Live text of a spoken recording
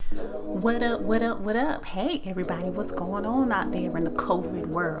What up, what up, what up? Hey everybody, what's going on out there in the COVID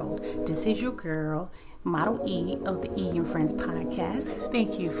world? This is your girl, Model E of the E and Friends podcast.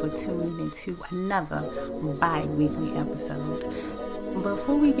 Thank you for tuning into another bi-weekly episode.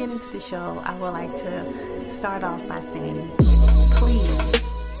 Before we get into the show, I would like to start off by saying, please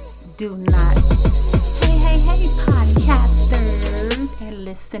do not... Hey, podcasters and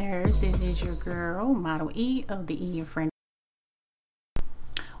listeners, this is your girl, Model E of the E and Friends.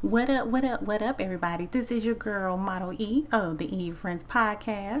 What up, everybody? This is your girl, Model E of the E Friends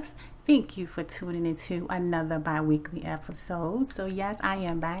podcast. Thank you for tuning into another bi-weekly episode. So yes, I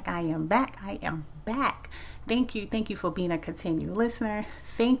am back. Thank you for being a continued listener.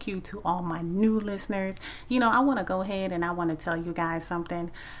 Thank you to all my new listeners. I want to go ahead and I want to tell you guys something.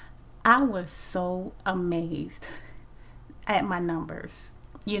 I was so amazed at my numbers.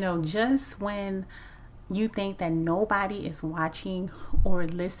 Just when you think that nobody is watching or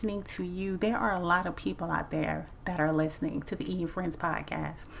listening to you, there are a lot of people out there that are listening to the E and Friends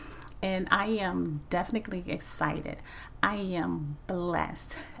podcast. And I am definitely excited. I am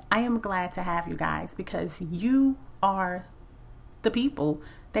blessed. I am glad to have you guys because you are the people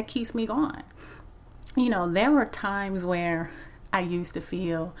that keeps me going. There were times where I used to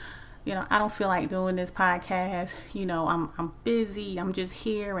feel, I don't feel like doing this podcast. I'm busy. I'm just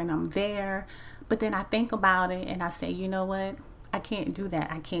here and I'm there. But then I think about it and I say, you know what? I can't do that.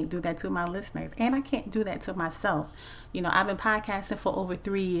 I can't do that to my listeners. And I can't do that to myself. I've been podcasting for over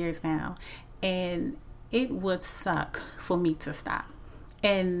 3 years now. And it would suck for me to stop.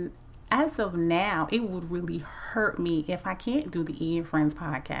 And as of now, it would really hurt me if I can't do the E and Friends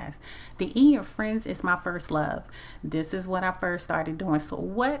podcast. The E and Friends is my first love. This is what I first started doing. So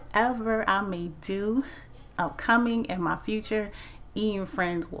whatever I may do upcoming in my future, E and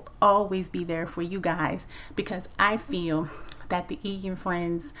Friends will always be there for you guys because I feel that the E and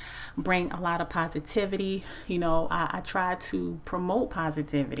Friends bring a lot of positivity. I try to promote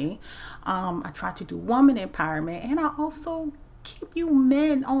positivity. I try to do woman empowerment, and I also keep you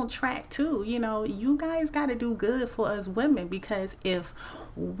men on track too. You guys got to do good for us women because if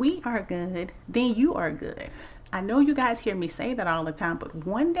we are good, then you are good. I know you guys hear me say that all the time, but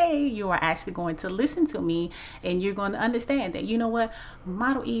one day you are actually going to listen to me and you're going to understand that, what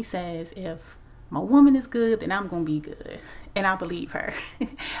Model E says, if my woman is good, then I'm going to be good. And I believe her.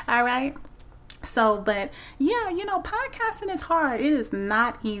 All right. So, but yeah, podcasting is hard. It is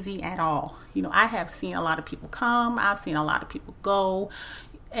not easy at all. I have seen a lot of people come. I've seen a lot of people go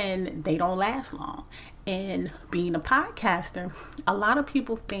and they don't last long. And being a podcaster, a lot of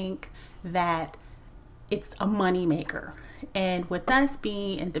people think that it's a money maker. And with us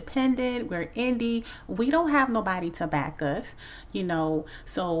being independent, we're indie, we don't have nobody to back us,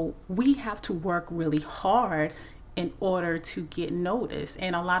 so we have to work really hard in order to get noticed.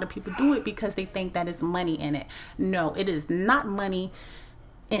 And a lot of people do it because they think that it's money in it. No, it is not money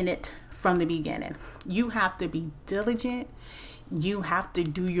in it from the beginning. You have to be diligent. You have to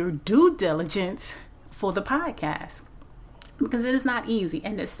do your due diligence for the podcast. Because it is not easy.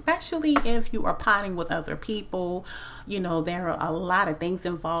 And especially if you are potting with other people, there are a lot of things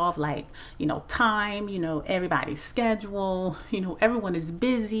involved like, time, everybody's schedule, everyone is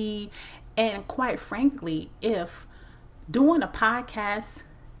busy. And quite frankly, if doing a podcast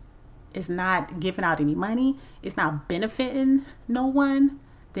is not giving out any money, it's not benefiting no one,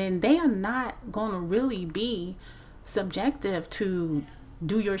 then they are not going to really be subjective to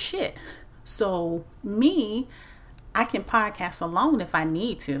do your shit. So I can podcast alone if I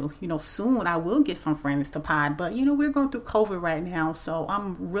need to. Soon I will get some friends to pod, but we're going through COVID right now, so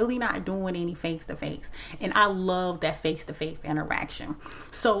I'm really not doing any face-to-face. And I love that face-to-face interaction.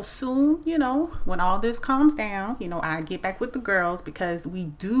 So soon, when all this calms down, I get back with the girls because we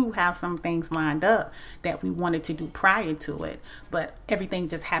do have some things lined up that we wanted to do prior to it, but everything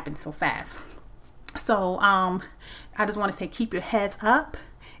just happened so fast. So I just want to say, keep your heads up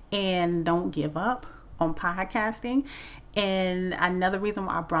and don't give up on podcasting. And another reason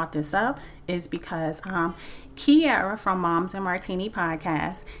why I brought this up is because Kiara from Moms and Martini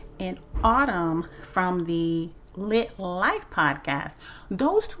podcast and Autumn from the Lit Life podcast,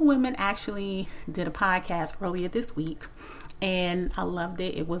 those two women actually did a podcast earlier this week and I loved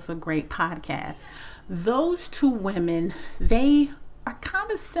it. It was a great podcast. Those two women, they are kind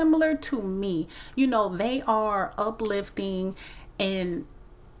of similar to me. They are uplifting and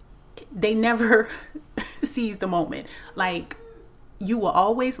they never seize the moment. Like, you will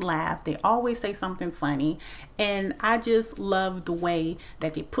always laugh. They always say something funny. And I just love the way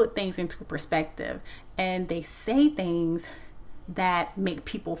that they put things into perspective. And they say things that make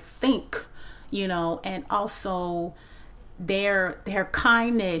people think, and also their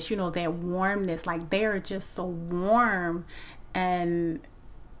kindness, their warmness, like they're just so warm. And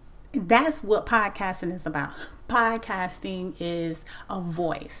that's what podcasting is about. Podcasting is a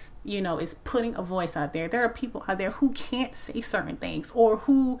voice, it's putting a voice out there. There are people out there who can't say certain things or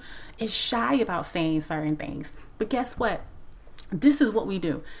who is shy about saying certain things. But guess what? This is what we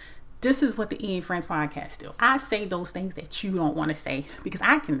do. This is what the E and Friends podcast do. I say those things that you don't want to say because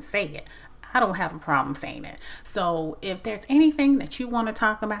I can say it. I don't have a problem saying it. So if there's anything that you want to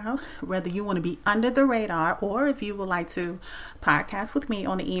talk about, whether you want to be under the radar or if you would like to podcast with me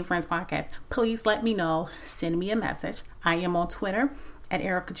on the E and Friends podcast, please let me know. Send me a message. I am on Twitter at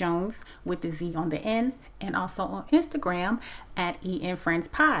Erica Jones with the Z on the end, and also on Instagram at E and Friends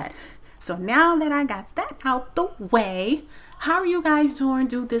Pod. So now that I got that out the way, how are you guys doing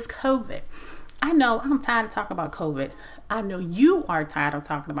due this COVID? I know I'm tired of talking about COVID. I know you are tired of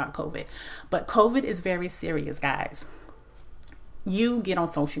talking about COVID, but COVID is very serious, guys. You get on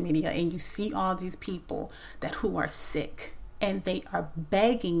social media and you see all these people who are sick and they are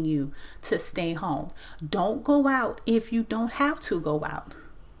begging you to stay home. Don't go out if you don't have to go out.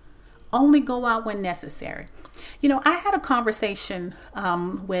 Only go out when necessary. I had a conversation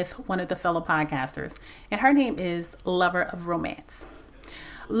with one of the fellow podcasters, and her name is Lover of Romance.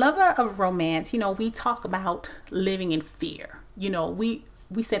 Lover of Romance, we talk about living in fear. We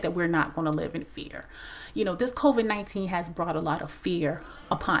said that we're not going to live in fear. This COVID-19 has brought a lot of fear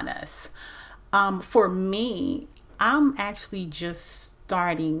upon us. For me, I'm actually just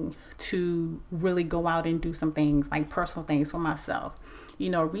starting to really go out and do some things, like personal things for myself.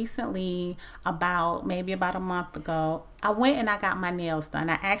 Recently, maybe about a month ago, I went and I got my nails done.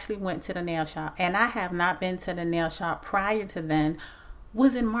 I actually went to the nail shop, and I have not been to the nail shop prior to then.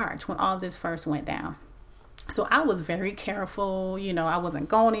 Was in March when all this first went down. So I was very careful. I wasn't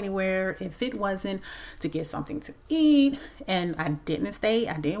going anywhere if it wasn't to get something to eat. And I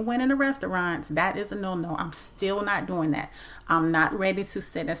didn't went into restaurants. That is a no-no. I'm still not doing that. I'm not ready to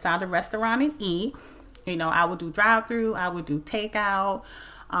sit inside a restaurant and eat. I would do drive-through. I would do takeout.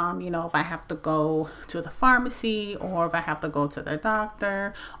 If I have to go to the pharmacy or if I have to go to the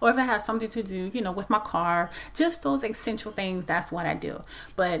doctor or if I have something to do, with my car, just those essential things, that's what I do.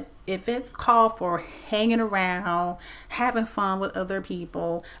 But if it's called for hanging around, having fun with other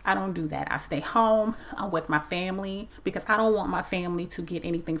people, I don't do that. I stay home with my family because I don't want my family to get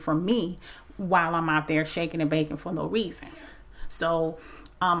anything from me while I'm out there shaking and baking for no reason. So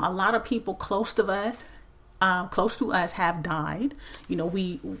a lot of people close to us have died.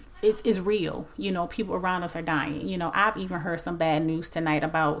 It's real. People around us are dying. I've even heard some bad news tonight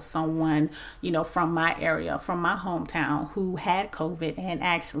about someone, from my area, from my hometown, who had COVID and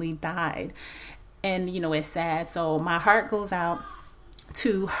actually died. And, it's sad. So my heart goes out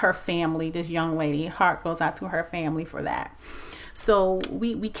to her family, this young lady. Heart goes out to her family for that. So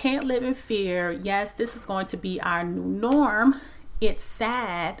we can't live in fear. Yes, this is going to be our new norm. It's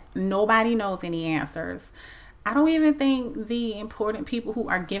sad. Nobody knows any answers. I don't even think the important people who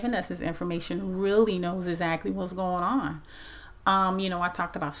are giving us this information really knows exactly what's going on. I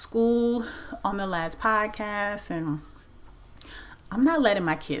talked about school on the last podcast, and I'm not letting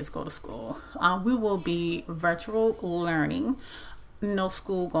my kids go to school. We will be virtual learning. No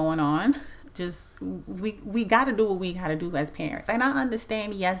school going on. Just we got to do what we got to do as parents. And I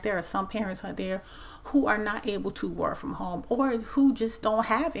understand, yes, there are some parents out there who are not able to work from home or who just don't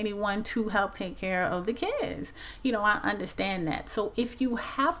have anyone to help take care of the kids. I understand that. So if you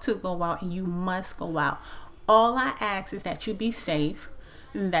have to go out, and you must go out, all I ask is that you be safe,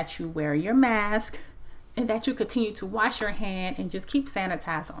 that you wear your mask, and that you continue to wash your hand and just keep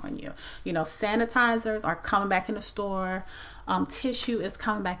sanitizer on you. Sanitizers are coming back in the store. Tissue is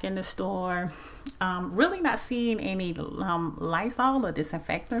coming back in the store. Really not seeing any Lysol or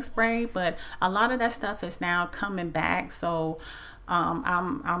disinfectant spray, but a lot of that stuff is now coming back. So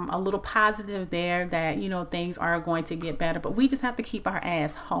I'm a little positive there that, things are going to get better, but we just have to keep our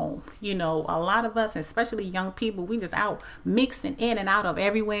ass home. A lot of us, especially young people, we just out mixing in and out of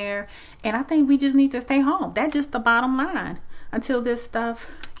everywhere. And I think we just need to stay home. That's just the bottom line until this stuff,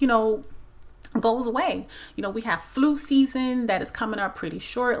 goes away. We have flu season that is coming up pretty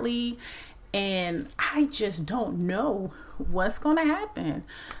shortly, and I just don't know what's going to happen.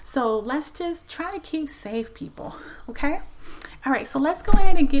 So let's just try to keep safe, people. Okay? All right, so let's go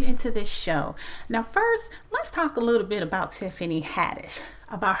ahead and get into this show. Now, first, let's talk a little bit about Tiffany Haddish,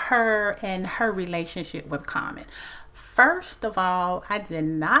 about her and her relationship with Common. First of all, I did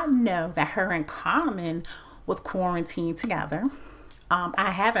not know that her and Common was quarantined together.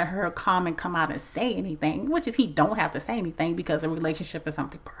 I haven't heard Common come out and say anything, which is he don't have to say anything because a relationship is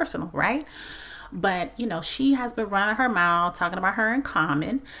something personal, right? But, she has been running her mouth, talking about her in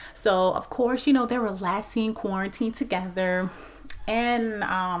Common. So, of course, they were last seen quarantined together. And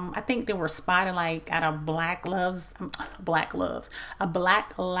I think they were spotted like at a Black Lives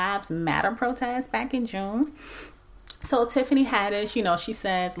Matter protest back in June. So Tiffany Haddish, she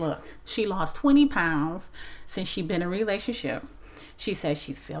says, look, she lost 20 pounds since she's been in a relationship. She says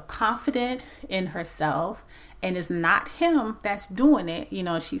she's feel confident in herself and it's not him that's doing it.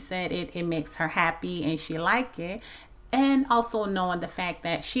 She said it makes her happy and she like it. And also knowing the fact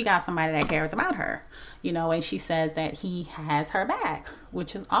that she got somebody that cares about her, and she says that he has her back,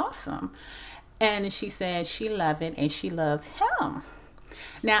 which is awesome. And she said she loves it and she loves him.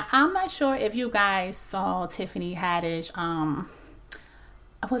 Now, I'm not sure if you guys saw Tiffany Haddish,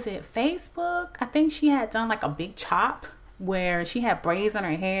 was it Facebook? I think she had done like a big chop where she had braids in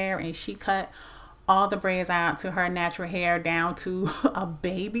her hair and she cut all the braids out to her natural hair down to a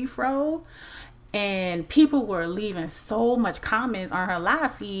baby fro. And people were leaving so much comments on her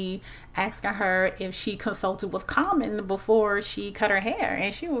live feed asking her if she consulted with Common before she cut her hair.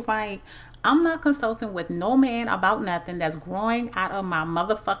 And she was like, I'm not consulting with no man about nothing that's growing out of my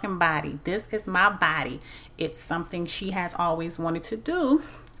motherfucking body. This is my body. It's something she has always wanted to do.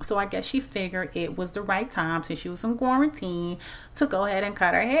 So I guess she figured it was the right time since she was in quarantine to go ahead and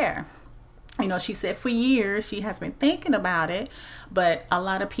cut her hair. She said for years she has been thinking about it, but a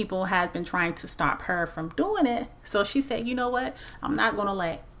lot of people have been trying to stop her from doing it. So she said, you know what? I'm not going to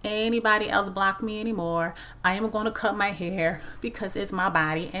let anybody else block me anymore. I am going to cut my hair because it's my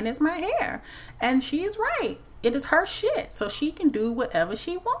body and it's my hair. And she's right. It is her shit. So she can do whatever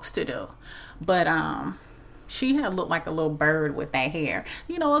she wants to do. But, she had looked like a little bird with that hair.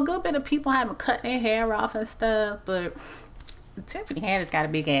 A good bit of people haven't cut their hair off and stuff, but Tiffany Haddish got a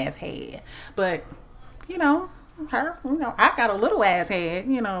big ass head. But, her, I got a little ass head,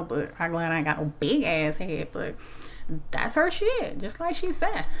 but I'm glad I ain't got no big ass head, but that's her shit, just like she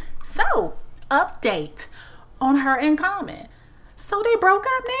said. So, update on her in Common. So they broke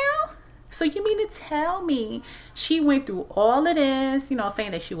up now? So you mean to tell me she went through all of this,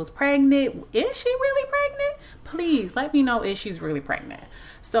 saying that she was pregnant? Is she really pregnant? Please let me know if she's really pregnant.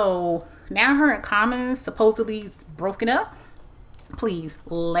 So now her in Common supposedly is broken up. Please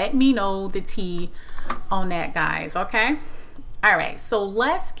let me know the tea on that, guys. Okay. All right. So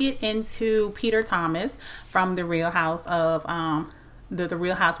let's get into Peter Thomas from the Real House of the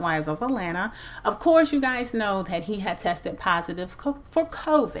Real Housewives of Atlanta. Of course, you guys know that he had tested positive for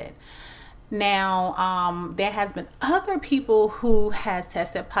COVID. Now, there has been other people who has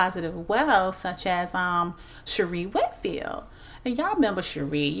tested positive well, such as Cherie Whitfield. And y'all remember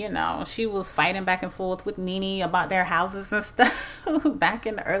Cherie, she was fighting back and forth with Nene about their houses and stuff back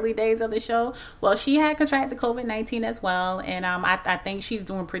in the early days of the show. Well, she had contracted COVID-19 as well. And I think she's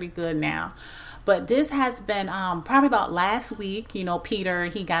doing pretty good now. But this has been probably about last week. Peter,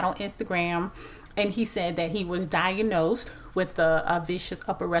 he got on Instagram and he said that he was diagnosed with a vicious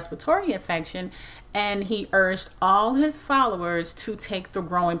upper respiratory infection. And he urged all his followers to take the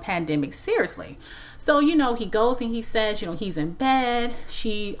growing pandemic seriously. So, he goes and he says, he's in bed.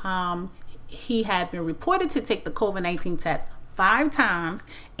 He had been reported to take the COVID-19 test 5 times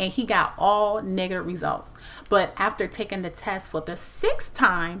and he got all negative results. But after taking the test for the 6th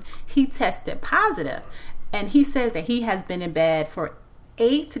time, he tested positive. And he says that he has been in bed for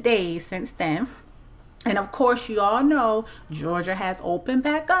 8 days since then. And of course, you all know Georgia has opened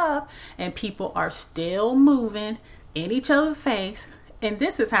back up and people are still moving in each other's face. And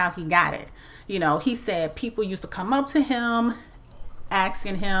this is how he got it. He said people used to come up to him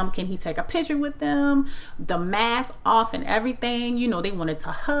asking him, can he take a picture with them? The mask off and everything. They wanted to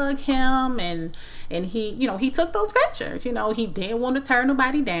hug him. And he, he took those pictures. He didn't want to turn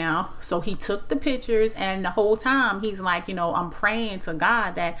nobody down. So he took the pictures. And the whole time he's like, I'm praying to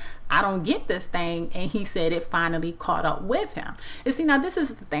God that I don't get this thing. And he said it finally caught up with him. And see, now this is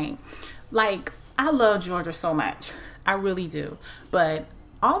the thing. Like, I love Georgia so much. I really do. But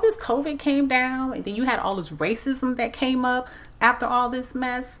all this COVID came down, and then you had all this racism that came up after all this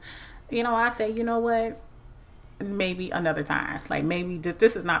mess. I say, you know what? Maybe another time. Like, maybe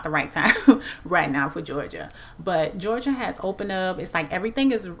this is not the right time right now for Georgia. But Georgia has opened up. It's like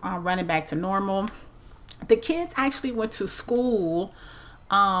everything is running back to normal. The kids actually went to school.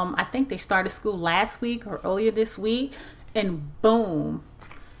 I think they started school last week or earlier this week. And boom,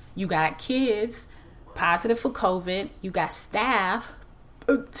 you got kids positive for COVID. You got staff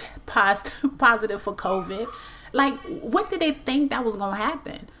positive for COVID. Like, what did they think that was going to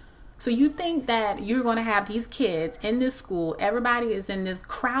happen? So you think that you're going to have these kids in this school, everybody is in this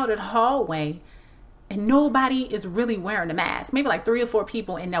crowded hallway, and nobody is really wearing a mask. Maybe like 3 or 4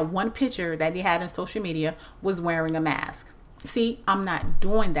 people in that one picture that they had in social media was wearing a mask. See, I'm not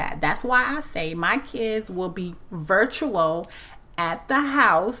doing that. That's why I say my kids will be virtual at the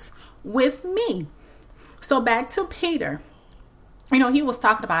house with me. So back to Peter. He was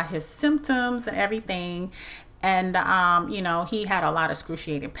talking about his symptoms and everything. And, he had a lot of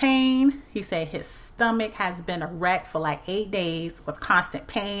excruciating pain. He said his stomach has been a wreck for like 8 days with constant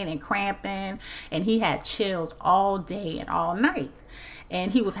pain and cramping. And he had chills all day and all night.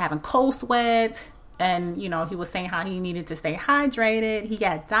 And he was having cold sweats. And, he was saying how he needed to stay hydrated. He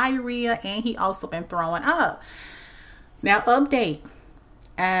got diarrhea and he also been throwing up. Now, update.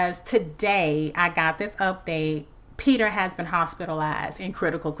 As today, I got this update. Peter has been hospitalized in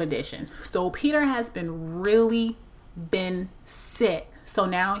critical condition. So Peter has been sick. So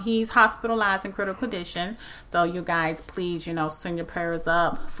now he's hospitalized in critical condition. So you guys, please, send your prayers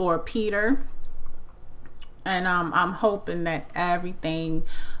up for Peter. And I'm hoping that everything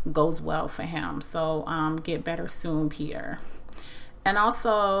goes well for him. So get better soon, Peter. And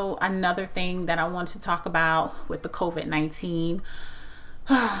also another thing that I want to talk about with the COVID-19.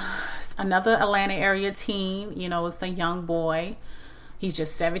 Another Atlanta area teen, it's a young boy. He's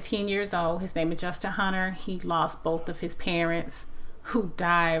just 17 years old. His name is Justin Hunter. He lost both of his parents who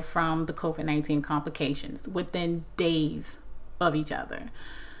died from the COVID-19 complications within days of each other,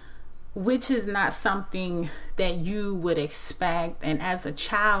 which is not something that you would expect. And as a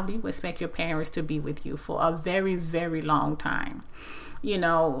child, you would expect your parents to be with you for a very, very long time.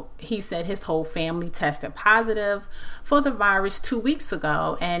 He said his whole family tested positive for the virus 2 weeks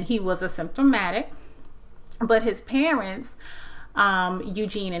ago, and he was asymptomatic. But his parents,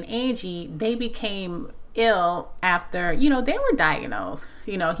 Eugene and Angie, they became ill after, they were diagnosed.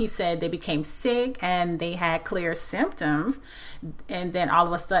 He said they became sick and they had clear symptoms. And then all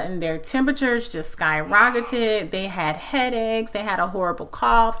of a sudden their temperatures just skyrocketed. They had headaches. They had a horrible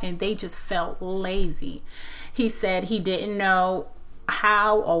cough and they just felt lazy. He said he didn't know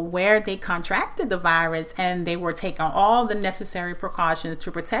how or where they contracted the virus, and they were taking all the necessary precautions to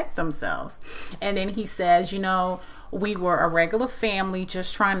protect themselves. And then he says, we were a regular family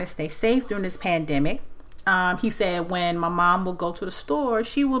just trying to stay safe during this pandemic. He said when my mom will go to the store,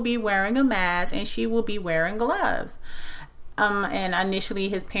 she will be wearing a mask and she will be wearing gloves. And initially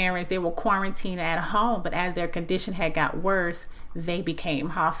his parents, they were quarantined at home, but as their condition had got worse, they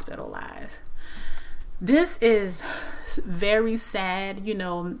became hospitalized. This is very sad.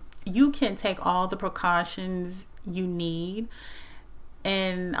 You can take all the precautions you need,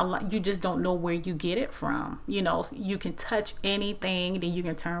 and you just don't know where you get it from. You can touch anything, then you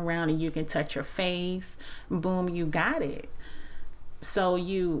can turn around and you can touch your face. Boom, you got it. So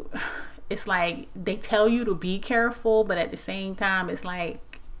it's like they tell you to be careful, but at the same time, it's like,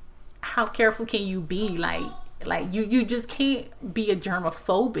 how careful can you be? Like you just can't be a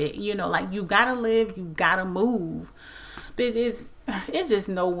germophobic, you gotta live, you gotta move. But it's just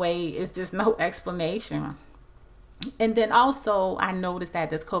no way, it's just no explanation. And then also I noticed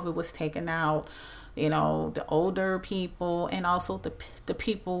that this COVID was taking out, the older people and also the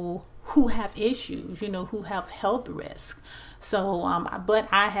people who have issues, who have health risks. So, but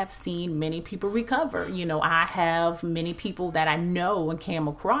I have seen many people recover. I have many people that I know and came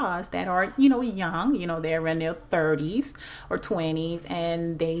across that are, young, they're in their 30s or 20s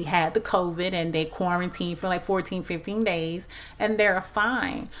and they had the COVID and they quarantined for like 14, 15 days and they're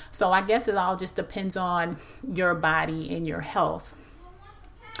fine. So I guess it all just depends on your body and your health.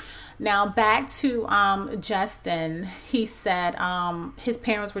 Now back to Justin. He said his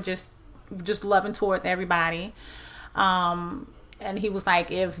parents were just loving towards everybody. And he was like,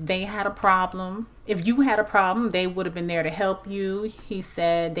 if you had a problem, they would have been there to help you. He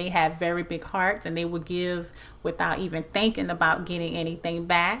said they had very big hearts and they would give without even thinking about getting anything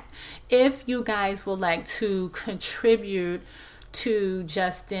back. If you guys would like to contribute to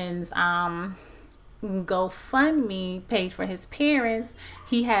Justin's GoFundMe page for his parents,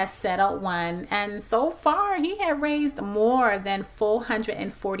 he has set up one, and so far he had raised more than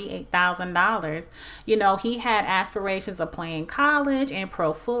 $448,000. He had aspirations of playing college and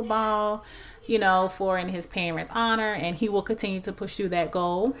pro football, for in his parents' honor, and he will continue to pursue that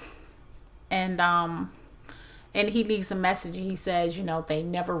goal. And he leaves a message. He says, they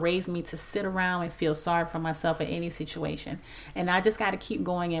never raised me to sit around and feel sorry for myself in any situation. And I just got to keep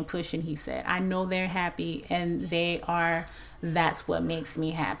going and pushing, he said. I know they're happy and that's what makes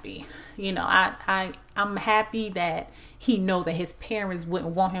me happy. I'm happy that he know that his parents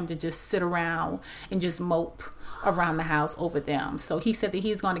wouldn't want him to just sit around and just mope around the house over them. So he said that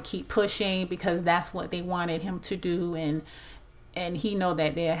he's going to keep pushing because that's what they wanted him to do. And and he know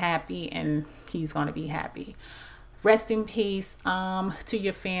that they're happy, and he's going to be happy. Rest in peace to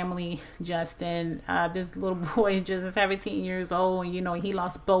your family, Justin. This little boy is just 17 years old, and he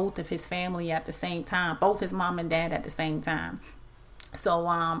lost both of his family at the same time, both his mom and dad at the same time. So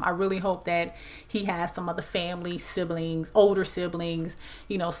I really hope that he has some other family, siblings, older siblings,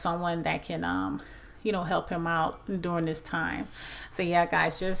 someone that can help him out during this time. So yeah,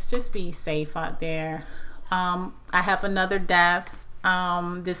 guys, just be safe out there. I have another death.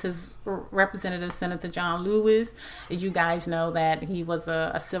 This is Representative Senator John Lewis. As you guys know, that he was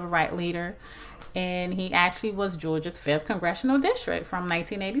a civil rights leader, and he actually was Georgia's 5th congressional district from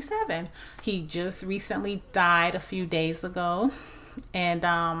 1987. He just recently died a few days ago,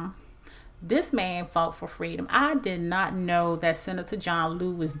 and this man fought for freedom. I did not know that Senator John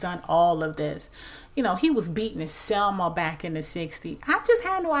Lewis done all of this. He was beating his Selma back in the 60s. I just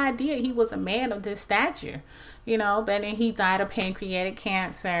had no idea he was a man of this stature. But then he died of pancreatic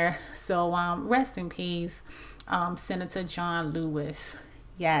cancer. So rest in peace, Senator John Lewis.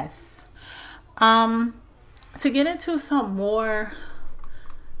 Yes. To get into some more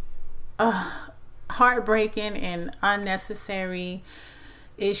heartbreaking and unnecessary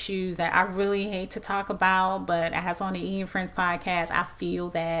issues that I really hate to talk about, but as on the Eating Friends podcast, I feel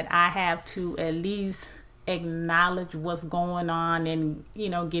that I have to at least acknowledge what's going on and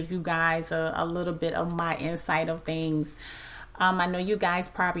give you guys a little bit of my insight of things. I know you guys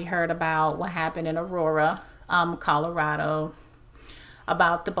probably heard about what happened in Aurora, Colorado,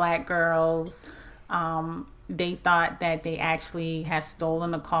 about the black girls. They thought that they actually had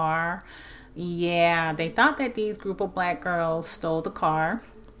stolen a car. Yeah, they thought that these group of black girls stole the car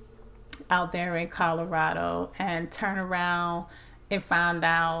out there in Colorado, and turned around and found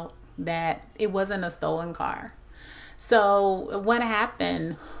out that it wasn't a stolen car. So what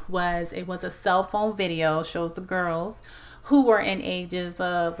happened was, it was a cell phone video, shows the girls who were in ages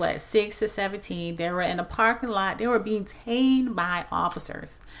of 6 to 17. They were in a parking lot. They were being detained by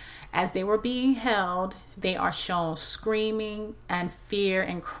officers. As they were being held, they are shown screaming and fear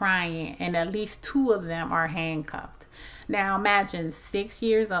and crying, and at least 2 of them are handcuffed. Now imagine 6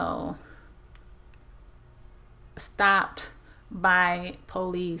 years old, stopped by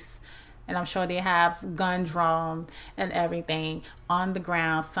police, and I'm sure they have gun drawn and everything on the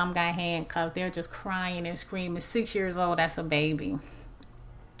ground. Some guy handcuffed. They're just crying and screaming. 6 years old, that's a baby.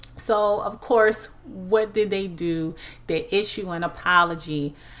 So, of course, what did they do? They issue an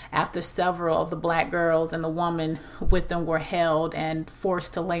apology after several of the black girls and the woman with them were held and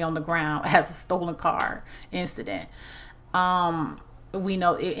forced to lay on the ground as a stolen car incident. We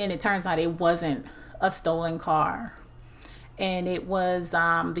know, and it turns out it wasn't a stolen car. And it was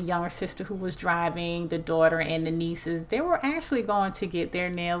the younger sister who was driving, the daughter and the nieces. They were actually going to get their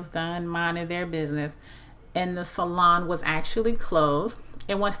nails done, minding their business. And the salon was actually closed.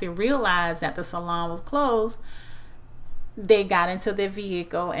 And once they realized that the salon was closed, they got into their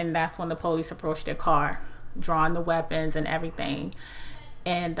vehicle, and that's when the police approached their car, drawing the weapons and everything.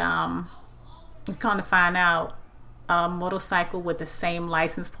 And come to find out, a motorcycle with the same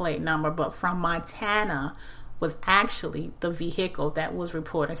license plate number, but from Montana, was actually the vehicle that was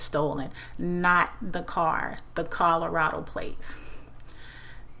reported stolen, not the car, the Colorado plates.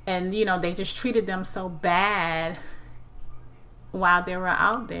 And, they just treated them so bad while they were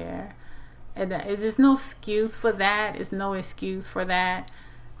out there. And there's no excuse for that. There's no excuse for that.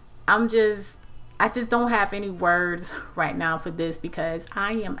 I just don't have any words right now for this, because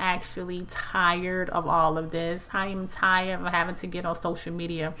I am actually tired of all of this. I am tired of having to get on social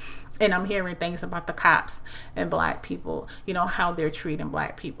media and I'm hearing things about the cops and black people, how they're treating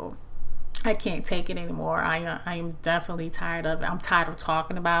black people. I can't take it anymore. I am definitely tired of it. I'm tired of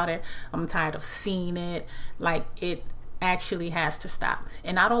talking about it. I'm tired of seeing it. It actually has to stop.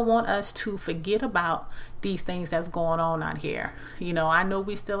 And I don't want us to forget about these things that's going on out here. I know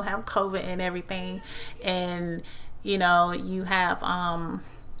we still have COVID and everything, and you have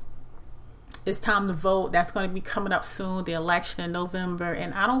it's time to vote. That's going to be coming up soon, the election in November,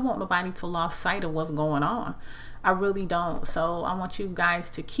 and I don't want nobody to lose sight of what's going on. I really don't. So I want you guys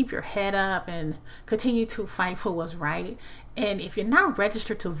to keep your head up and continue to fight for what's right. And if you're not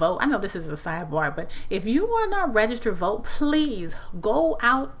registered to vote, I know this is a sidebar, but if you are not registered to vote, please go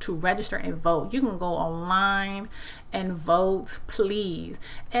out to register and vote. You can go online and vote, please.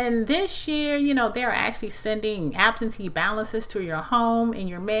 And this year, they're actually sending absentee balances to your home in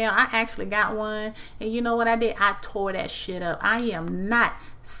your mail. I actually got one, and you know what I did? I tore that shit up. I am not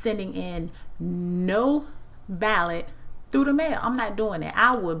sending in no ballot through the mail. I'm not doing it.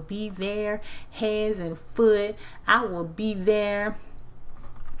 I will be there, hands and foot. I will be there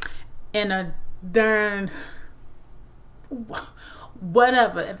in a darn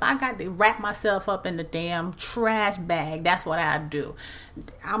whatever. If I got to wrap myself up in the damn trash bag, that's what I do.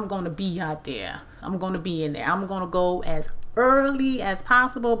 I'm going to be out there. I'm going to be in there. I'm going to go as early as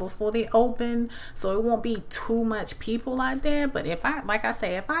possible before they open, so it won't be too much people out there. But if I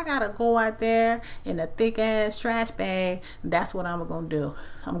gotta go out there in a thick ass trash bag, that's what I'm gonna do.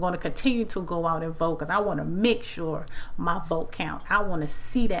 I'm gonna continue to go out and vote, because I want to make sure my vote counts. I want to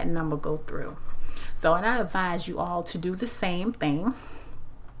see that number go through. So, and I advise you all to do the same thing.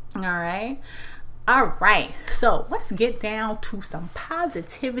 All right. So let's get down to some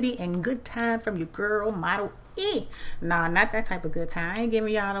positivity and good time from your girl, Model E. Nah, not that type of good time. I ain't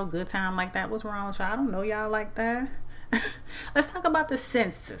giving y'all no good time like that. What's wrong with y'all? I don't know y'all like that. Let's talk about the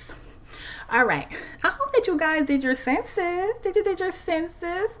census. All right. I hope that you guys did your census. Did your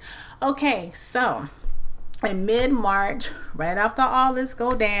census? Okay, so in mid-March, right after all this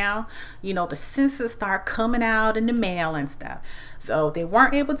go down, the census start coming out in the mail and stuff. So they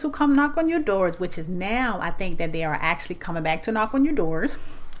weren't able to come knock on your doors, which is now, I think that they are actually coming back to knock on your doors.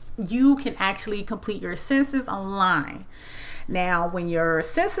 You can actually complete your census online. Now, when your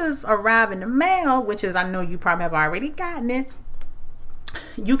census arrive in the mail, which is, I know you probably have already gotten it,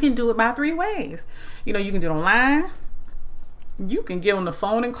 you can do it by 3 ways. You can do it online, you can get on the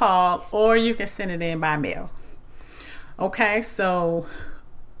phone and call, or you can send it in by mail. Okay, so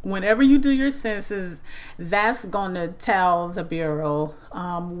whenever you do your census, that's going to tell the Bureau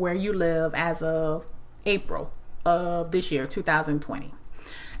where you live as of April of this year, 2020.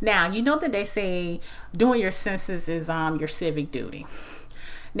 Now, you know that they say doing your census is your civic duty.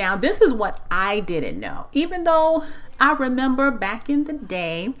 Now, this is what I didn't know. Even though I remember back in the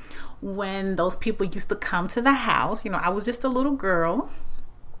day when those people used to come to the house, I was just a little girl.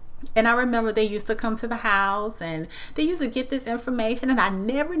 And I remember they used to come to the house and they used to get this information, and I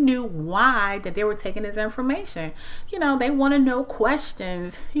never knew why that they were taking this information. They want to know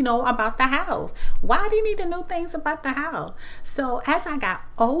questions, about the house. Why do you need to know things about the house? So as I got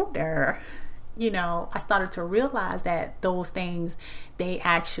older, I started to realize that those things, they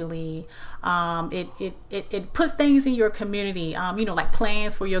actually, it puts things in your community, like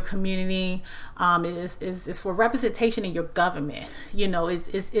plans for your community, is for representation in your government,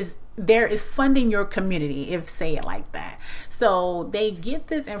 there is funding your community, if say it like that. So they get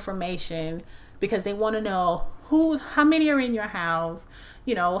this information because they want to know how many are in your house,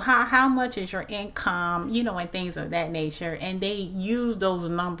 how much is your income, and things of that nature. And they use those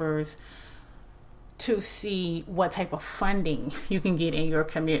numbers to see what type of funding you can get in your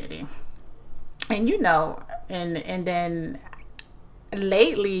community. And and then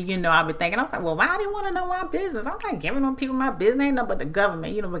lately, I've been thinking, I was like, well, why do you want to know my business? I'm not giving them people my business, ain't nothing but the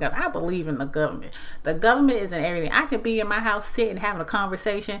government, because I believe in the government. The government is in everything. I could be in my house sitting having a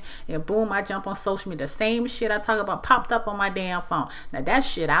conversation, and boom, I jump on social media. The same shit I talk about popped up on my damn phone. Now that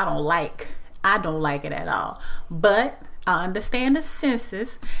shit I don't like. I don't like it at all. But I understand the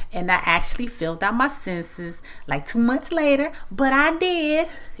census, and I actually filled out my census like 2 months later, but I did.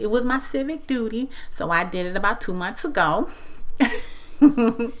 It was my civic duty, so I did it about 2 months ago.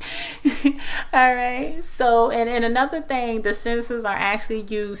 All right. So, and another thing, the census are actually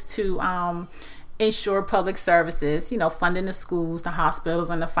used to ensure public services, funding the schools, the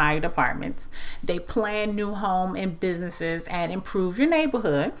hospitals, and the fire departments. They plan new home and businesses and improve your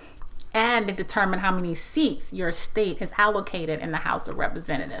neighborhood. And to determine how many seats your state is allocated in the House of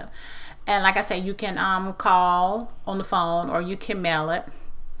Representatives. And like I said, you can call on the phone, or you can mail it,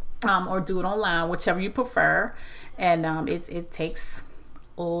 or do it online, whichever you prefer. And it takes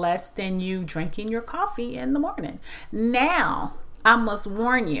less than you drinking your coffee in the morning. Now, I must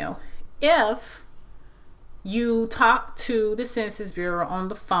warn you, if you talk to the Census Bureau on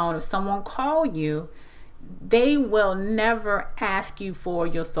the phone, if someone call you, they will never ask you for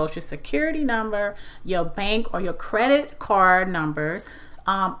your social security number, your bank or your credit card numbers,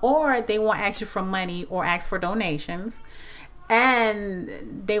 or they won't ask you for money or ask for donations, and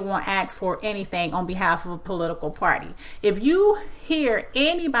they won't ask for anything on behalf of a political party. If you hear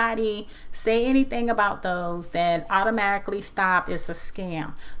anybody say anything about those, then automatically stop. It's a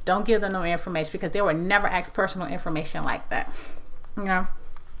scam. Don't give them no information, because they will never ask personal information like that.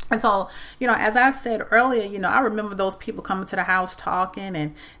 And so, as I said earlier, I remember those people coming to the house talking,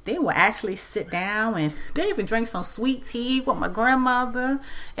 and they would actually sit down and they even drink some sweet tea with my grandmother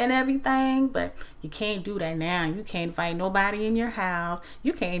and everything. But you can't do that now. You can't invite nobody in your house.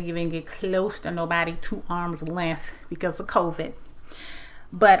 You can't even get close to nobody 2 arms length because of COVID.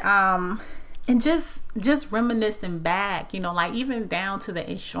 But, and just reminiscing back, like even down to the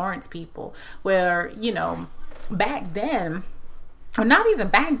insurance people, where, back then, or not even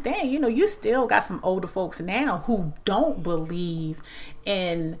back then, you still got some older folks now who don't believe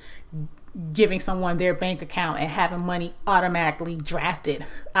in giving someone their bank account and having money automatically drafted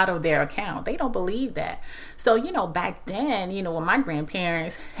out of their account. They don't believe that. So, back then, when my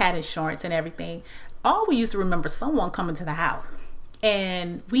grandparents had insurance and everything, I always used to remember someone coming to the house.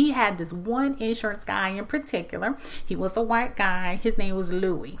 And we had this one insurance guy in particular. He was a white guy. His name was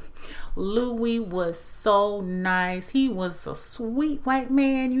Louis. Louis was so nice. He was a sweet white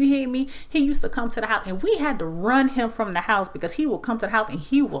man. You hear me? He used to come to the house and we had to run him from the house because he will come to the house and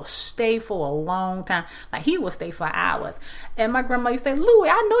he will stay for a long time. Like he will stay for hours. And my grandma used to say, Louis,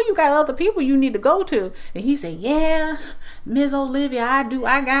 I know you got other people you need to go to. And he said, yeah, Miss Olivia,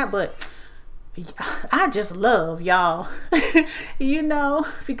 but I just love y'all,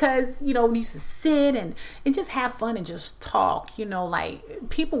 because, we used to sit and just have fun and just talk, like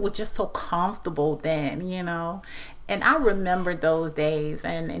people were just so comfortable then, and I remember those days,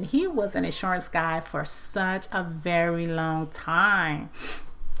 and he was an insurance guy for such a very long time.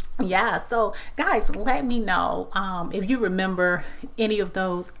 Yeah, so guys, let me know if you remember any of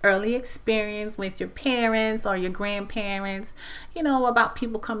those early experience with your parents or your grandparents, about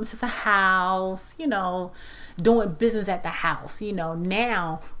people coming to the house, doing business at the house.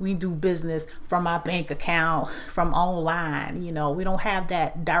 Now we do business from our bank account, from online. We don't have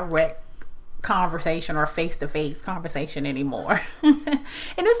that direct conversation or face-to-face conversation anymore. And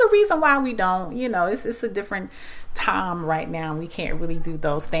there's a reason why we don't, it's a different time right now. We can't really do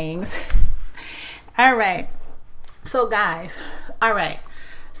those things. All right. So guys,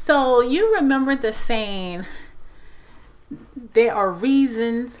 so you remember the saying, there are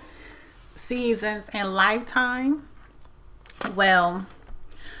reasons, seasons, and lifetime? Well,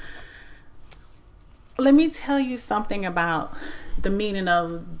 let me tell you something about the meaning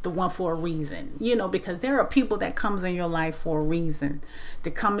of the one for a reason, because there are people that comes in your life for a reason,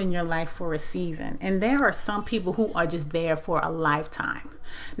 that come in your life for a season. And there are some people who are just there for a lifetime.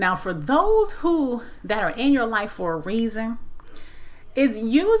 Now, for those that are in your life for a reason, it's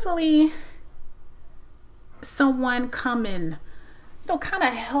usually someone coming, kind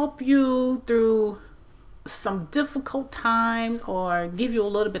of help you through some difficult times or give you a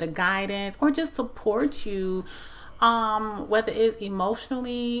little bit of guidance or just support you, whether it's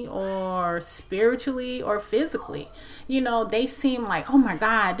emotionally or spiritually or physically. They seem like, oh my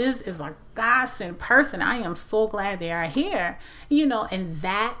God, this is a godsend person. I am so glad they are here, and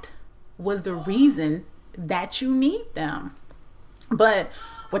that was the reason that you need them. But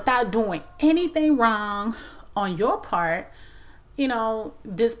without doing anything wrong on your part,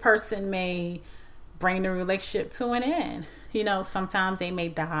 this person may bring the relationship to an end. Sometimes they may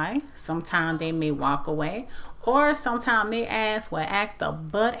die, sometimes they may walk away, or sometimes they act a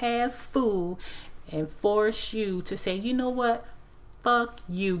butt-ass fool and force you to say, you know what? Fuck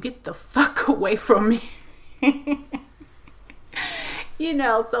you. Get the fuck away from me.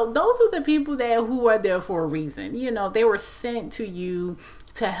 So those are the people who are there for a reason. They were sent to you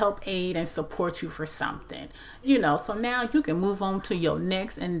to help aid and support you for something. So now you can move on to your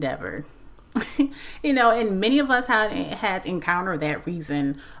next endeavor. And many of us has encountered that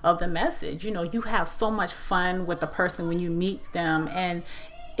reason of the message. You have so much fun with the person when you meet them, and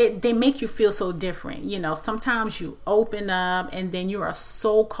they make you feel so different. Sometimes you open up and then you are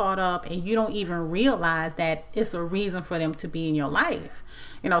so caught up and you don't even realize that it's a reason for them to be in your life.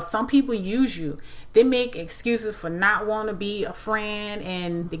 Some people use you. They make excuses for not wanting to be a friend,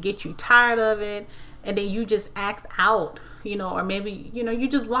 and they get you tired of it, and then you just act out. Or maybe, you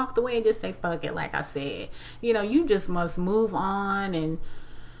just walked away and just say, fuck it, like I said. You just must move on and,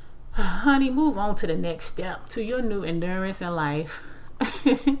 honey, move on to the next step, to your new endurance in life.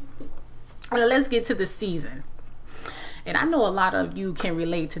 Well, let's get to the season. And I know a lot of you can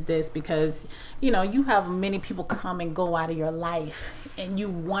relate to this because, you have many people come and go out of your life and you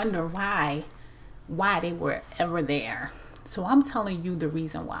wonder why they were ever there. So I'm telling you the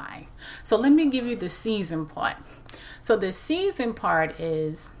reason why. So let me give you the season part. So the season part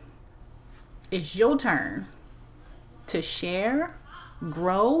is it's your turn to share,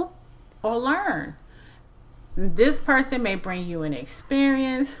 grow, or learn. This person may bring you an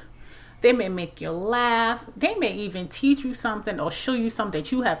experience. They may make you laugh. They may even teach you something or show you something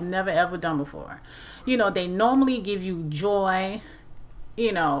that you have never ever done before. They normally give you joy.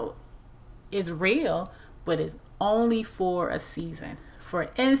 It's real, but it's only for a season. For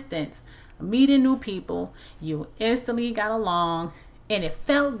instance, meeting new people, you instantly got along and it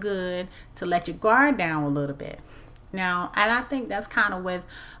felt good to let your guard down a little bit. Now, and I think that's kind of with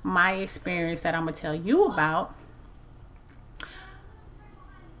my experience that I'm going to tell you about.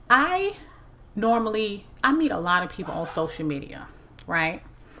 I meet a lot of people on social media. right?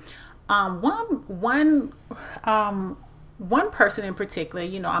 One person in particular,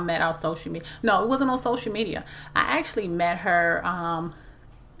 I met on social media. No, it wasn't on social media. I actually met her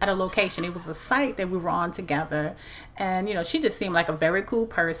at a location. It was a site that we were on together, and she just seemed like a very cool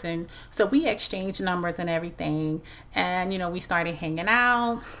person. So we exchanged numbers and everything, and we started hanging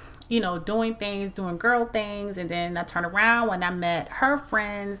out, doing things, doing girl things. And then I turned around when I met her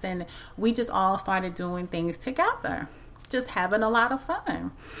friends, and we just all started doing things together, just having a lot of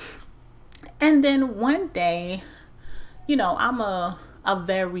fun. And then one day, I'm a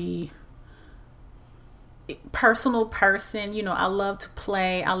very personal person. I love to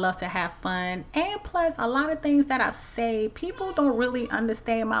play. I love to have fun. And plus, a lot of things that I say, people don't really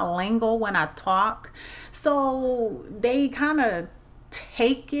understand my lingo when I talk. So they kind of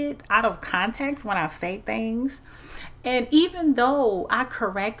take it out of context when I say things. And even though I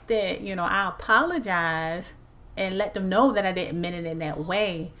correct it, I apologize and let them know that I didn't mean it in that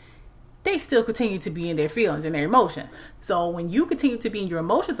way, they still continue to be in their feelings and their emotions. So when you continue to be in your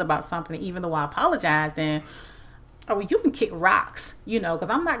emotions about something, even though I apologize, then you can kick rocks, because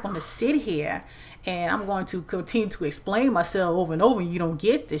I'm not going to sit here and I'm going to continue to explain myself over and over, and you don't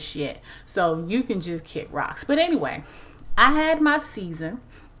get this shit. So you can just kick rocks. But anyway, I had my season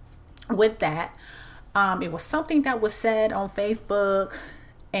with that. It was something that was said on Facebook,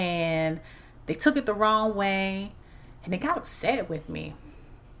 and they took it the wrong way, and they got upset with me.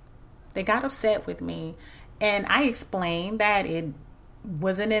 And I explained that it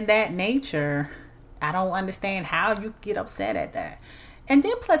wasn't in that nature. I don't understand how you get upset at that. And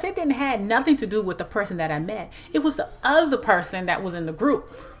then plus, it didn't have nothing to do with the person that I met. It was the other person that was in the group,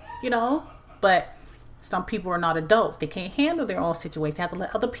 But some people are not adults. They can't handle their own situation. They have to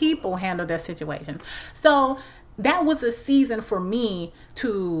let other people handle their situation. So that was a season for me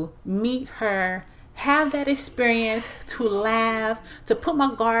to meet her, have that experience, to laugh, to put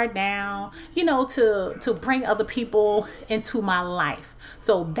my guard down, to bring other people into my life.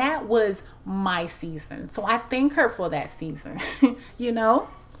 So that was my season. So I thank her for that season,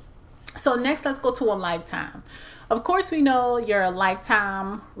 So next, let's go to a lifetime. Of course, we know your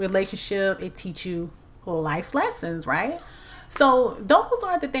lifetime relationship, it teaches you life lessons, right? So those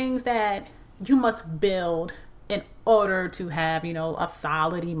are the things that you must build in order to have, a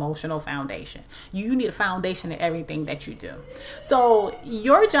solid emotional foundation. You need a foundation in everything that you do. So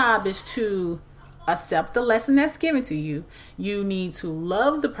your job is to accept the lesson that's given to you. You need to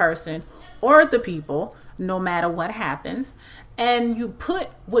love the person or the people, no matter what happens. And you put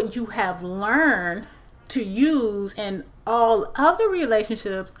what you have learned to use in all other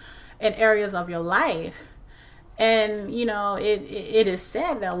relationships and areas of your life. And, it is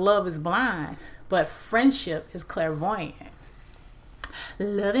said that love is blind, but friendship is clairvoyant.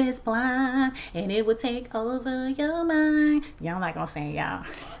 Love is blind, and it will take over your mind. Y'all not gonna sing, y'all.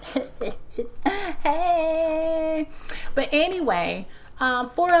 Hey. But anyway,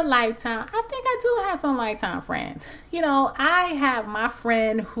 for a lifetime, I think I do have some lifetime friends. I have my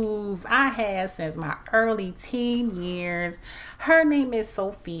friend who I had since my early teen years. Her name is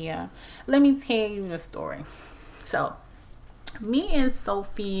Sophia. Let me tell you the story. So, me and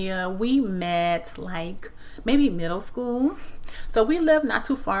Sophia, we met maybe middle school. So we lived not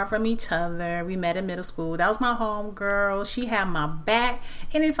too far from each other. We met in middle school. That was my home girl. She had my back.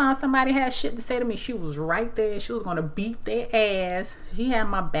 Anytime somebody had shit to say to me, she was right there. She was going to beat their ass. She had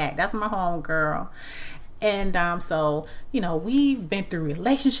my back. That's my home girl. And so, we've been through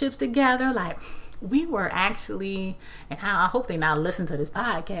relationships together. We were actually, and I hope they not listen to this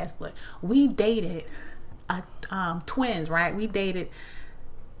podcast, but we dated twins, right? We dated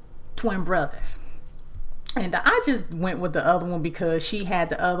twin brothers. And I just went with the other one because she had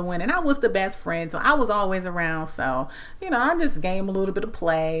the other one, and I was the best friend, so I was always around. So, I just gave him a little bit of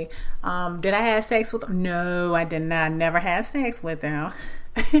play. Did I have sex with them? No, I did not. Never had sex with them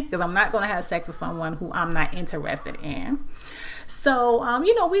because I'm not going to have sex with someone who I'm not interested in. So,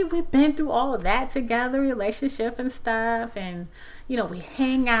 we've been through all of that together, relationship and stuff, and we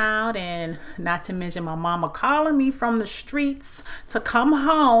hang out, and not to mention my mama calling me from the streets to come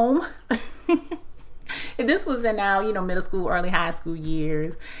home. And this was in our, middle school, early high school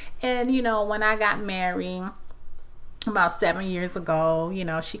years. And, when I got married about 7 years ago,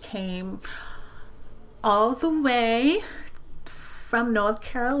 she came all the way from North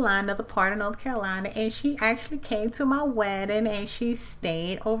Carolina, the part of North Carolina, and she actually came to my wedding, and she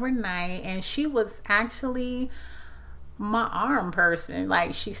stayed overnight, and she was actually my arm person.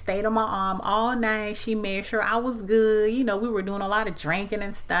 She stayed on my arm all night. She made sure I was good. We were doing a lot of drinking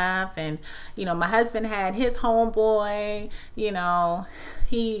and stuff, and my husband had his homeboy.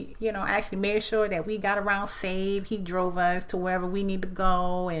 He, actually made sure that we got around safe. He drove us to wherever we need to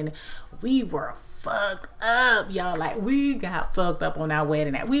go, and we were fucked up, y'all. Like, we got fucked up on our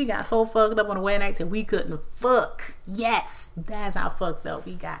wedding night. We got so fucked up on the wedding night till we couldn't fuck. Yes, that's how fucked up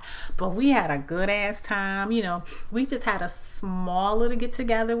we got. But we had a good ass time. We just had a small little get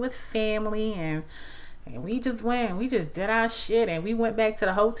together with family, and we just did our shit, and we went back to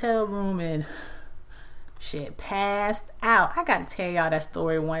the hotel room and shit passed out. I gotta tell y'all that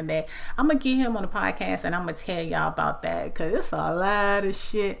story one day. I'm gonna get him on the podcast and I'm gonna tell y'all about that, because it's a lot of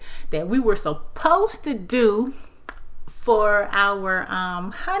shit that we were supposed to do for our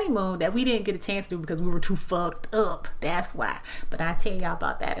honeymoon that we didn't get a chance to do because we were too fucked up. That's why. But I'll tell y'all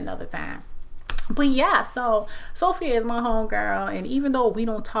about that another time. But yeah, so Sophia is my homegirl, and even though we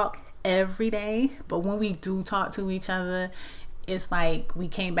don't talk every day, but when we do talk to each other, it's like we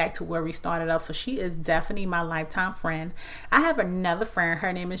came back to where we started up. So she is definitely my lifetime friend. I have another friend.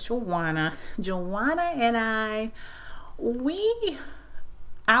 Her name is Joanna. Joanna and we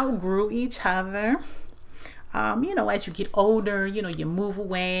outgrew each other. As you get older, you move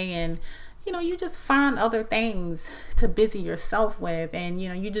away, and you just find other things to busy yourself with, and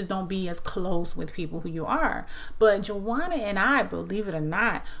you just don't be as close with people who you are. But Joanna and I, believe it or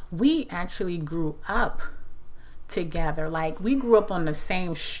not, we actually grew up together. Like, we grew up on the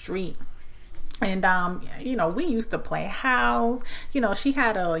same street, and we used to play house. She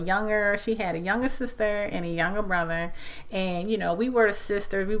had a younger sister and a younger brother, and we were the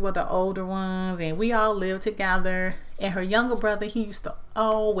sisters, we were the older ones, and we all lived together. And her younger brother, he used to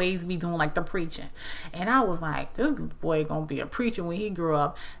always be doing like the preaching, and I was like, this boy gonna be a preacher when he grew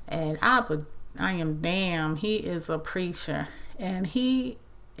up. And I am damn, he is a preacher, and he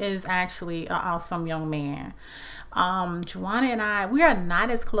is actually an awesome young man. Joanna and I, we are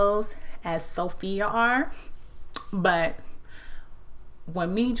not as close as Sophia are, but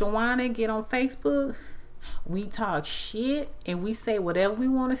when me and Joanna get on Facebook, we talk shit and we say whatever we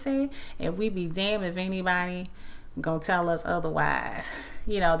want to say, and we be damned if anybody gonna tell us otherwise.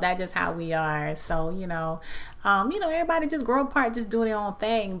 That's just how we are. So everybody just grow apart, just doing their own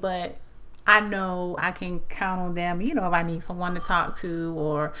thing, but I know I can count on them. If I need someone to talk to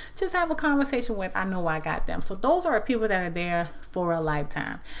or just have a conversation with, I know I got them. So those are people that are there for a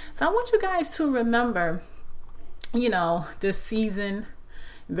lifetime. So I want you guys to remember, the season,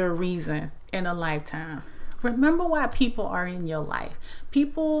 the reason, in a lifetime. Remember why people are in your life.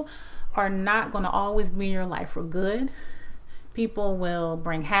 People are not going to always be in your life for good. People will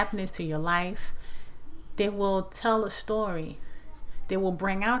bring happiness to your life. They will tell a story. They will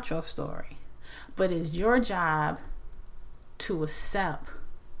bring out your story. But it's your job to accept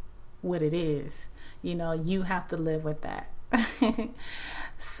what it is. You have to live with that.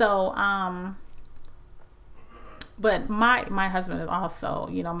 So, but my husband is also,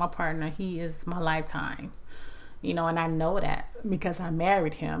 my partner. He is my lifetime. And I know that because I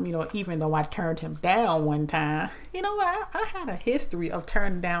married him, even though I turned him down one time. I had a history of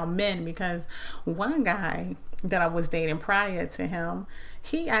turning down men, because one guy that I was dating prior to him,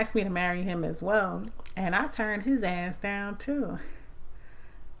 he asked me to marry him as well, and I turned his ass down too.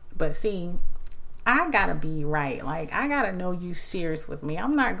 But see, I gotta be right. Like, I gotta know you serious with me.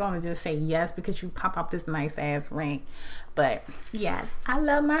 I'm not gonna just say yes because you pop up this nice ass ring. But yes, I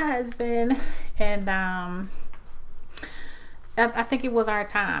love my husband, and I think it was our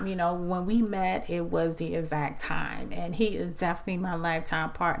time. When we met, it was the exact time, and he is definitely my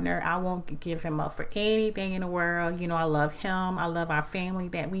lifetime partner. I won't give him up for anything in the world. I love him. I love our family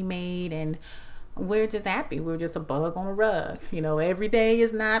that we made, and we're just happy. We're just a bug on a rug. Every day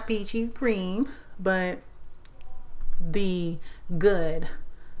is not peachy cream, but the good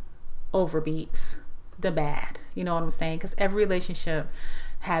overbeats the bad. You know what I'm saying? Because every relationship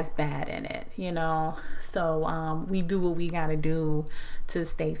has bad in it, so we do what we gotta do to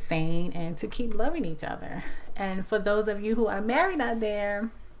stay sane and to keep loving each other. And for those of you who are married out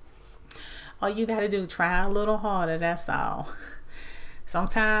there, all you gotta do, try a little harder. That's all.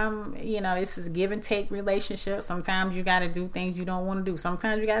 Sometimes, it's a give and take relationship. Sometimes you gotta do things you don't want to do.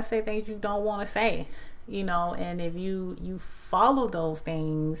 Sometimes you gotta say things you don't want to say. And if you follow those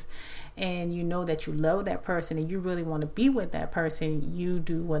things and that you love that person and you really want to be with that person, you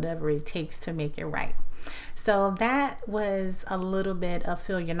do whatever it takes to make it right. So that was a little bit of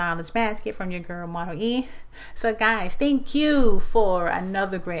Fill Your Knowledge Basket from your girl Model E. So guys, thank you for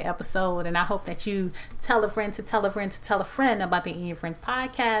another great episode, and I hope that you tell a friend to tell a friend to tell a friend about the E and Friends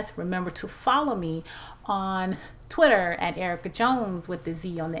podcast. Remember to follow me on Twitter at Erica Jones with the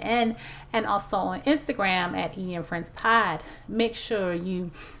Z on the end, and also on Instagram at EM Friends Pod. Make sure you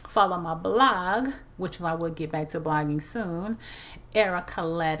follow my blog, which I will get back to blogging soon, Erica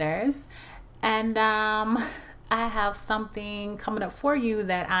Letters. And I have something coming up for you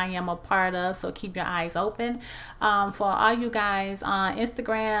that I am a part of, so keep your eyes open. For all you guys on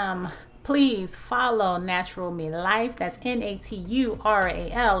Instagram, please follow Natural Me Life. That's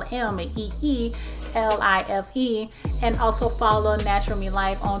NATURALMEELIFE. And also follow Natural Me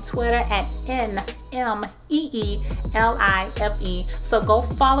Life on Twitter at NMEELIFE. So go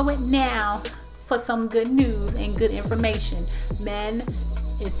follow it now for some good news and good information. Men,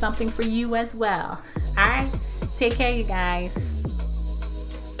 it's something for you as well. All right, take care, you guys.